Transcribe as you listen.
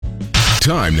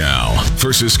Time now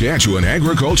for Saskatchewan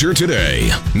Agriculture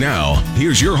Today. Now,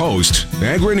 here's your host,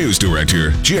 Agri-News Director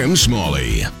Jim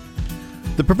Smalley.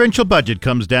 The provincial budget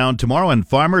comes down tomorrow and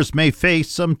farmers may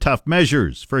face some tough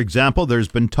measures. For example, there's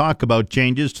been talk about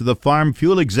changes to the farm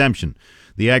fuel exemption.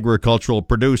 The Agricultural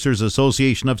Producers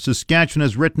Association of Saskatchewan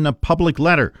has written a public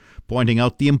letter pointing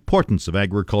out the importance of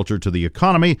agriculture to the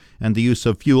economy and the use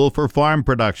of fuel for farm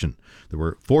production. There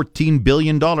were $14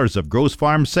 billion of gross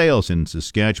farm sales in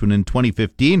Saskatchewan in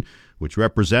 2015, which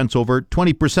represents over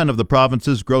 20% of the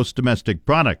province's gross domestic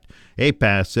product.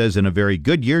 APAS says in a very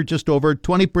good year, just over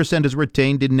 20% is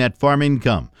retained in net farm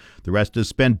income. The rest is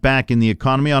spent back in the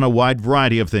economy on a wide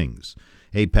variety of things.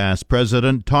 APAS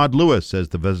President Todd Lewis says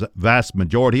the vast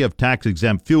majority of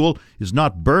tax-exempt fuel is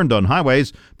not burned on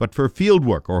highways, but for field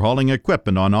work or hauling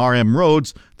equipment on RM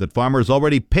roads that farmers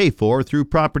already pay for through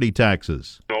property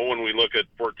taxes. When we look at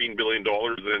 $14 billion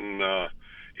in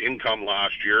income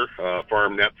last year,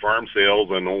 net farm sales,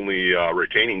 and only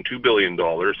retaining $2 billion,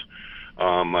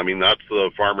 that's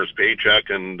the farmer's paycheck,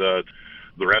 and the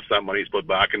rest of that money is put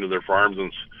back into their farms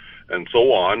and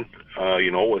so on,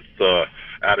 with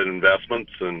added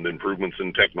investments and improvements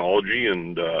in technology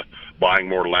and buying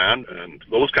more land and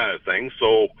those kind of things.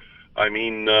 So,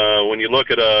 when you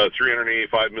look at a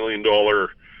 $385 million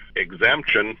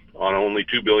exemption on only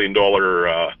 $2 billion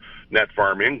net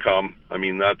farm income,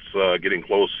 that's getting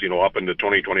close, up into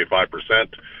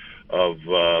 20-25% of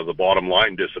the bottom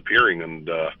line disappearing. And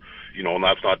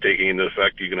that's not taking into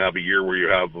effect. You can have a year where you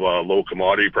have low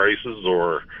commodity prices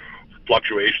or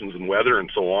fluctuations in weather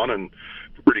and so on, and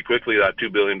pretty quickly that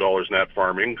 $2 billion net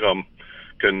farm income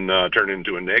can turn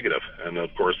into a negative. And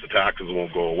of course the taxes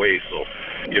won't go away. So,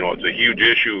 it's a huge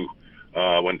issue.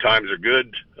 When times are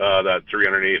good, that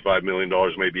 $385 million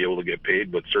may be able to get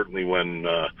paid, but certainly when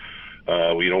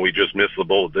we just missed the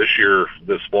boat this year,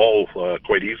 this fall,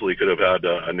 quite easily could have had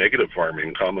a negative farm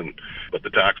income, but the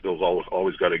tax bill's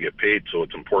always got to get paid, so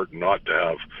it's important not to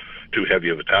have too heavy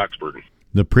of a tax burden.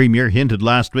 The Premier hinted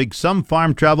last week some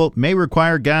farm travel may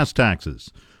require gas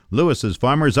taxes. Lewis says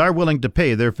farmers are willing to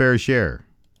pay their fair share.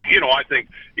 I think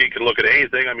you can look at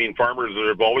anything. Farmers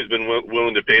have always been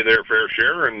willing to pay their fair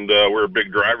share, and we're a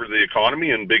big driver of the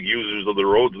economy and big users of the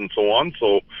roads and so on.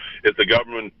 So if the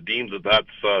government deems that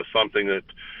that's something that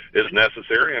is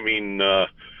necessary, a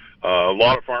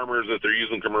lot of farmers, if they're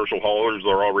using commercial haulers,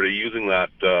 are already using that,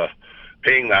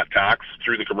 paying that tax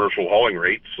through the commercial hauling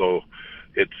rates. So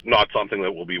it's not something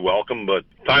that will be welcome, but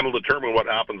time will determine what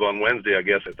happens on Wednesday, I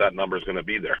guess, if that number is going to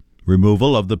be there.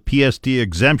 Removal of the PST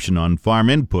exemption on farm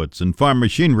inputs and farm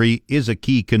machinery is a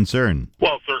key concern.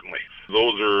 Well, certainly.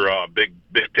 Those are big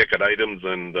ticket items,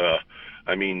 and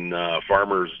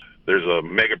farmers, there's a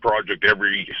mega project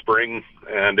every spring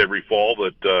and every fall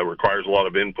that requires a lot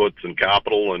of inputs and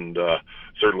capital, and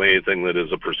certainly anything that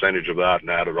is a percentage of that and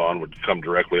added on would come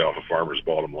directly off of farmers'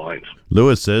 bottom lines.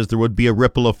 Lewis says there would be a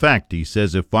ripple effect. He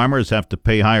says if farmers have to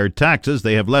pay higher taxes,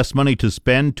 they have less money to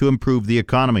spend to improve the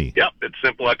economy. Yep, it's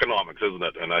simple economics, isn't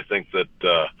it? And I think that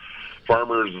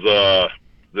farmers,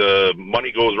 the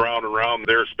money goes round and round.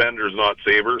 They're spenders, not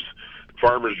savers.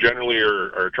 Farmers generally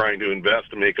are trying to invest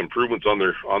and make improvements on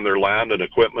their land and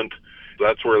equipment.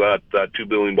 That's where that $2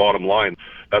 billion bottom line,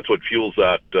 that's what fuels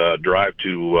that drive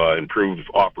to improve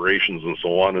operations and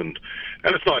so on. And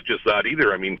it's not just that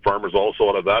either. Farmers also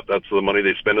out of that's the money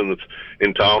they spend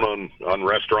in town on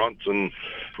restaurants and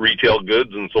retail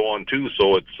goods and so on too.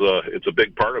 So it's a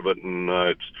big part of it, and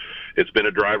it's been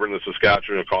a driver in the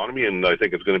Saskatchewan economy, and I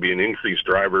think it's going to be an increased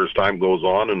driver as time goes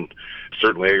on. And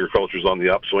certainly agriculture's on the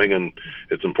upswing, and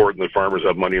it's important that farmers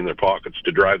have money in their pockets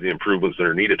to drive the improvements that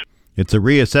are needed. It's a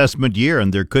reassessment year,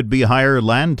 and there could be higher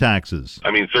land taxes.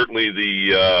 Certainly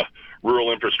the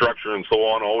rural infrastructure and so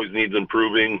on always needs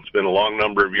improving. It's been a long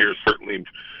number of years. Certainly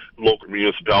local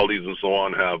municipalities and so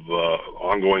on have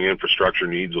ongoing infrastructure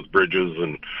needs with bridges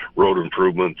and road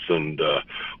improvements, and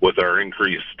with our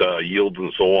increased yields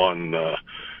and so on,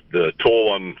 the toll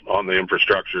on the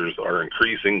infrastructures are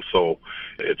increasing, so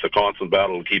it's a constant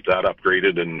battle to keep that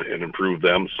upgraded and improve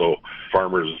them. So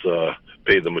farmers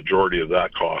pay the majority of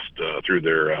that cost through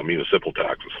their municipal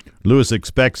taxes. Lewis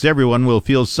expects everyone will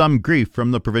feel some grief from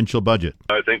the provincial budget.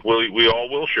 I think we all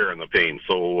will share in the pain,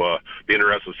 so be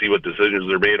interested to see what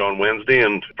decisions are made on Wednesday.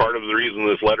 And part of the reason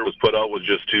this letter was put out was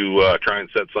just to try and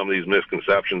set some of these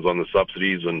misconceptions on the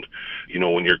subsidies. And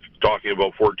when you're talking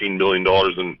about $14 billion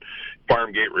in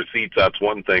farm gate receipts, that's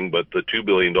one thing, but the $2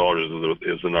 billion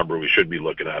is the number we should be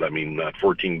looking at. That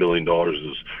 $14 billion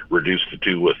is reduced to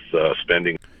 2 with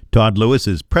spending. Todd Lewis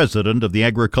is president of the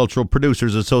Agricultural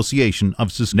Producers Association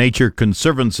of Nature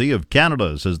Conservancy of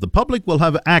Canada, says the public will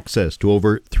have access to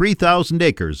over 3,000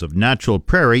 acres of natural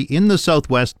prairie in the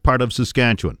southwest part of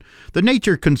Saskatchewan. The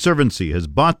Nature Conservancy has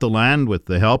bought the land with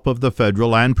the help of the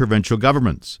federal and provincial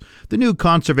governments. The new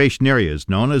conservation area is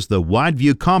known as the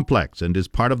Wideview Complex and is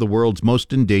part of the world's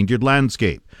most endangered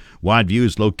landscape. Wideview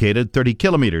is located 30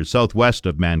 kilometers southwest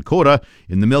of Mankota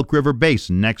in the Milk River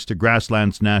Basin next to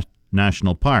Grasslands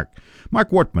National Park.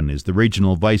 Mark Wortman is the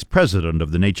Regional Vice President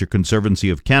of the Nature Conservancy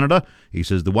of Canada. He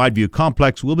says the Wideview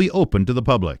Complex will be open to the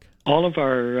public. All of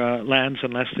our lands,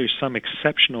 unless there's some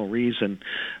exceptional reason,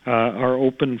 are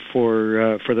open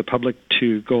for the public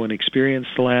to go and experience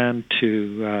the land,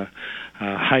 to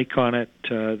hike on it.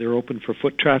 They're open for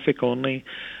foot traffic only.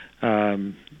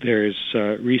 There's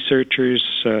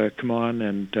researchers come on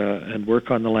and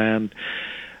work on the land.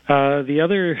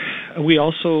 We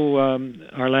also,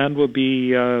 our land will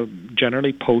be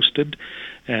generally posted,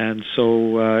 and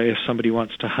so if somebody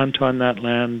wants to hunt on that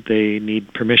land, they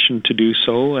need permission to do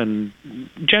so, and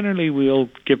generally we'll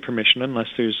give permission unless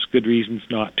there's good reasons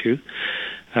not to.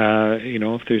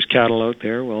 If there's cattle out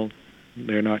there, well,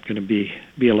 they're not going to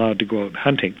be allowed to go out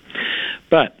hunting.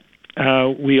 But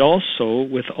we also,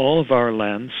 with all of our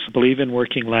lands, believe in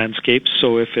working landscapes.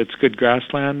 So if it's good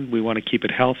grassland, we want to keep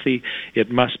it healthy. It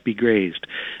must be grazed.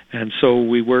 And so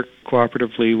we work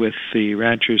cooperatively with the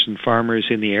ranchers and farmers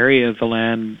in the area of the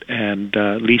land and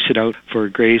lease it out for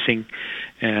grazing.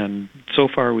 And so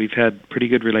far we've had pretty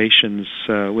good relations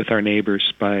with our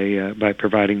neighbors by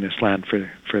providing this land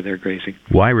for their grazing.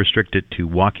 Why restrict it to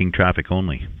walking traffic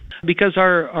only? Because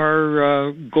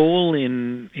our goal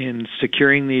in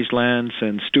securing these lands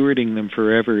and stewarding them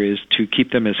forever is to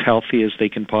keep them as healthy as they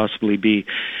can possibly be.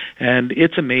 And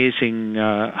it's amazing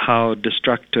how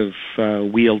destructive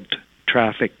wheeled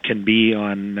traffic can be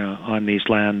on these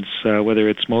lands, whether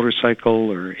it's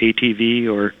motorcycle or ATV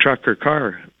or truck or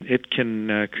car. It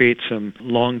can create some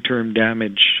long-term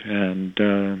damage and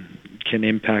can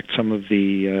impact some of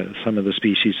the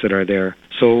species that are there.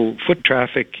 So foot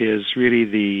traffic is really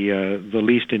the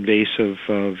least invasive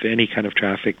of any kind of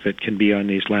traffic that can be on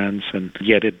these lands, and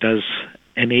yet it does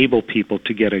enable people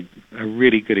to get a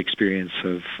really good experience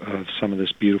of some of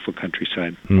this beautiful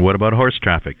countryside. And what about horse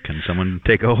traffic? Can someone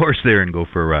take a horse there and go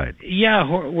for a ride? Yeah,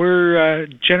 we're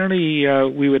generally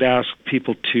we would ask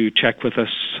people to check with us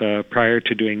prior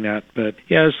to doing that. But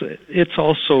yes, it's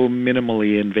also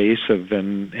minimally invasive,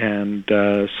 and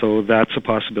so that's a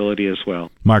possibility as well.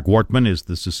 Mark Wortman is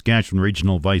the Saskatchewan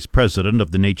Regional Vice President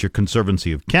of the Nature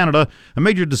Conservancy of Canada. A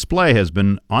major display has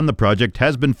been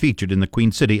featured in the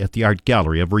Queen City at the Art Gallery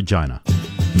of Regina.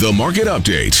 The Market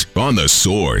Update on The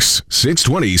Source,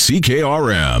 620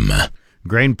 CKRM.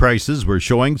 Grain prices were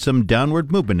showing some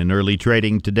downward movement in early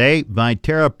trading today.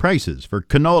 Viterra prices for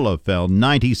canola fell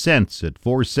 90 cents at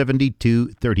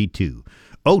 $472.32.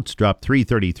 Oats dropped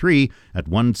 $3.33 at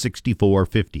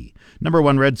 $164.50. Number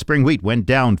 1 red spring wheat went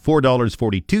down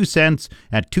 $4.42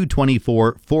 at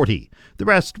 $224.40. The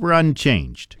rest were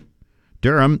unchanged.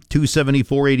 Durum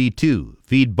 $274.82.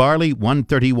 Feed barley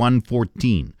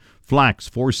 $131.14. Flax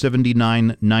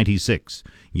 $479.96.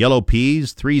 Yellow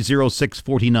peas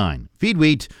 $306.49. Feed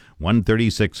wheat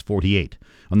 $136.48.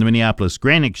 On the Minneapolis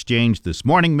Grain Exchange this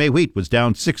morning, May wheat was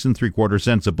down 6 3/4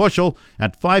 cents a bushel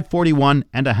at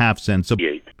 541.5 cents a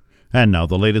bushel. And now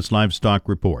the latest livestock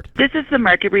report. This is the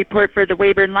market report for the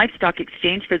Weyburn Livestock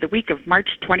Exchange for the week of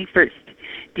March 21st.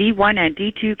 D1 and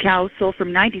D2 cows sold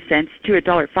from 90 cents to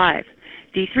 $1.05.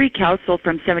 D3 cows sold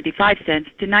from 75 cents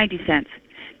to 90 cents.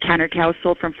 Canner cows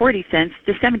sold from 40 cents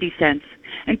to 70 cents.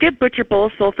 And good butcher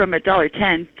bulls sold from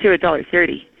 $1.10 to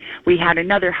 $1.30. We had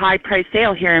another high-price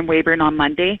sale here in Weyburn on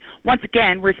Monday. Once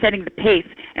again, we're setting the pace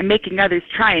and making others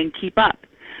try and keep up.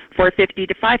 450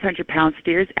 to 500-pound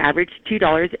steers averaged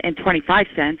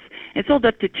 $2.25 and sold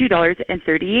up to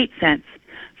 $2.38.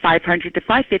 500 to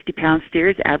 550-pound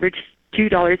steers averaged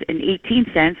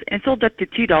 $2.18 and sold up to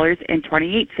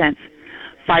 $2.28.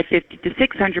 550 to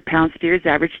 600-pound steers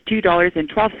averaged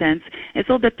 $2.12 and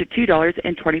sold up to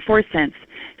 $2.24.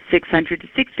 600 to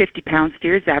 650-pound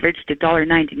steers averaged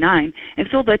 $1.99 and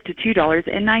sold up to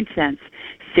 $2.09.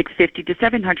 650 to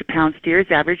 700-pound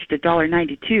steers averaged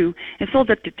 $1.92 and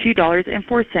sold up to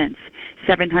 $2.04.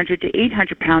 700 to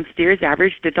 800-pound steers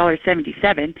averaged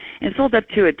 $1.77 and sold up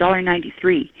to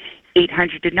 $1.93.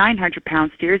 800 to 900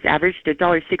 pound steers averaged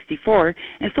 $1.64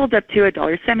 and sold up to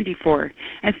 $1.74,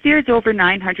 and steers over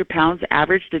 900 pounds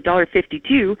averaged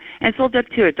 $1.52 and sold up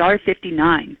to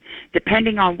 $1.59.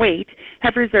 Depending on weight,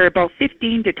 heifers are about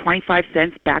 15 to 25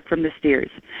 cents back from the steers.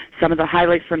 Some of the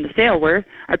highlights from the sale were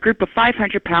a group of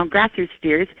 500-pound Grasser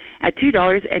steers at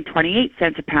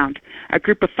 $2.28 a pound, a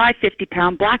group of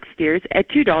 550-pound black steers at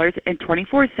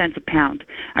 $2.24 a pound,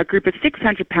 a group of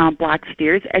 600-pound black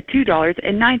steers at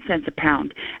 $2.09 a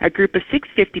pound, a group of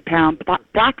 650-pound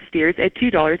black steers at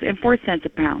 $2.04 a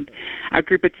pound, a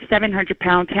group of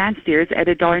 700-pound tan steers at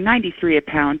 $1.93 a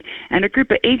pound, and a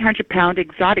group of 800-pound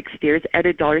exotic steers at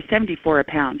 $1.74 a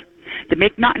pound. The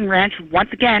McNaughton Ranch once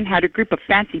again had a group of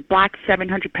fancy black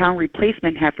 700-pound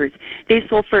replacement heifers. They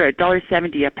sold for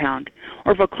 $1.70 a pound.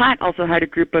 Orville Platte also had a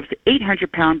group of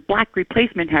 800-pound black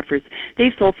replacement heifers.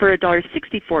 They sold for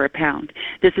 $1.64 a pound.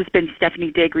 This has been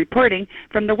Stephanie Digg reporting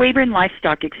from the Weyburn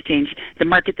Livestock Exchange, the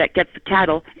market that gets the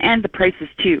cattle and the prices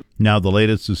too. Now the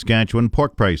latest Saskatchewan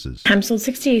pork prices. Ham sold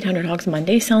 6,800 hogs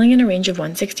Monday, selling in a range of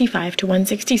 $165 to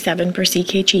 $167 per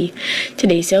ckg.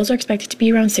 Today's sales are expected to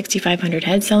be around 6,500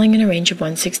 head, selling in a range of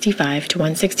 $165 to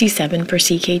 $167 per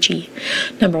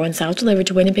ckg. Number one sow delivered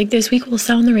to Winnipeg this week will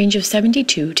sell in the range of $72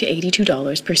 to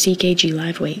 $82 per ckg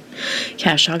live weight.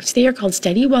 Cash hogs today are called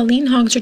steady, while lean hogs are